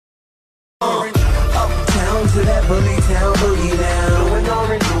Bully Town boogie down. Blue and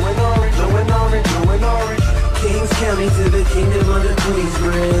orange, blue and orange, blue and orange, blue and orange. Kings County to the kingdom of the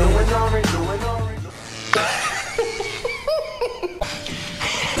Queensbridge. Blue and orange, blue and orange.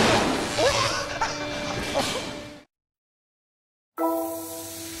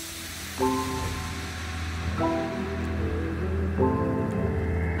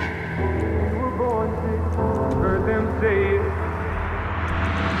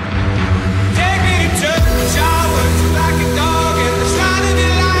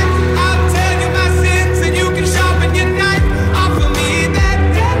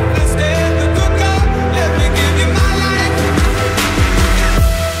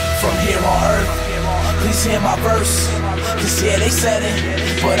 Hear my verse, cause yeah, they said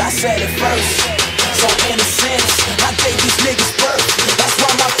it, but I said it first. So in a sense, I gave these niggas birth. That's why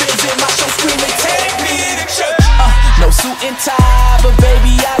my fans in my show screaming, take me to church. No suit and tie, but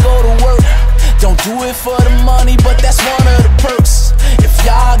baby, I go to work. Don't do it for the money, but that's one of the perks. If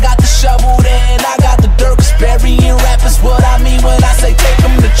y'all got the shovel, then I got the dirt. Cause burying rappers what I mean when I say take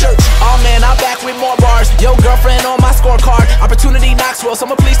them to church. Oh man, I'm back with more bars. Yo, girlfriend on my scorecard. Opportunity knocks well,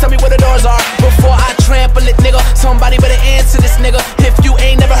 someone please tell me where the doors are before I trample it, nigga. Somebody better answer this, nigga. If you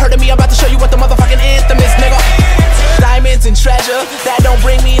ain't never heard of me, I'm about to show you what the motherfucking anthem is, nigga. Diamonds and treasure, that don't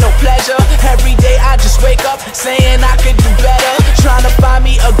bring me no pleasure. Every day I just wake up saying I could do better. Trying to find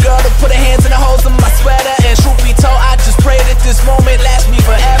me a girl to put her hands in the holes of my sweater. And truth be told, I just pray that this moment lasts me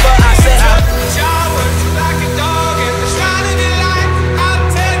forever. I said like a dog in the shine of your light. I'll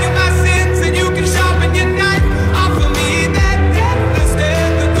tell you my sins and you can sharpen your knife. Offer me that death instead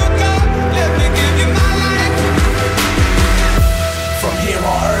the good God. Let me give you my life. From here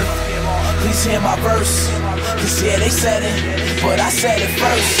on earth, please hear my verse. Cause yeah, they said it, but I said it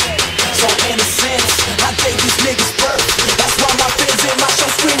first. So in a sense, I gave these niggas birth. That's why my fans in my show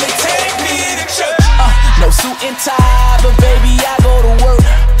screaming, take me to church. No suit and tie, but baby, I go to work.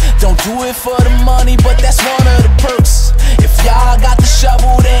 Don't do it for the money, but that's one of the perks. If y'all got the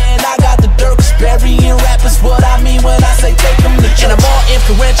shovel, then I got the dirt. Cause burying rappers what I mean when I say take them to church. And I'm more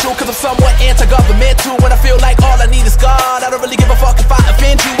influential cause I'm somewhat anti-God.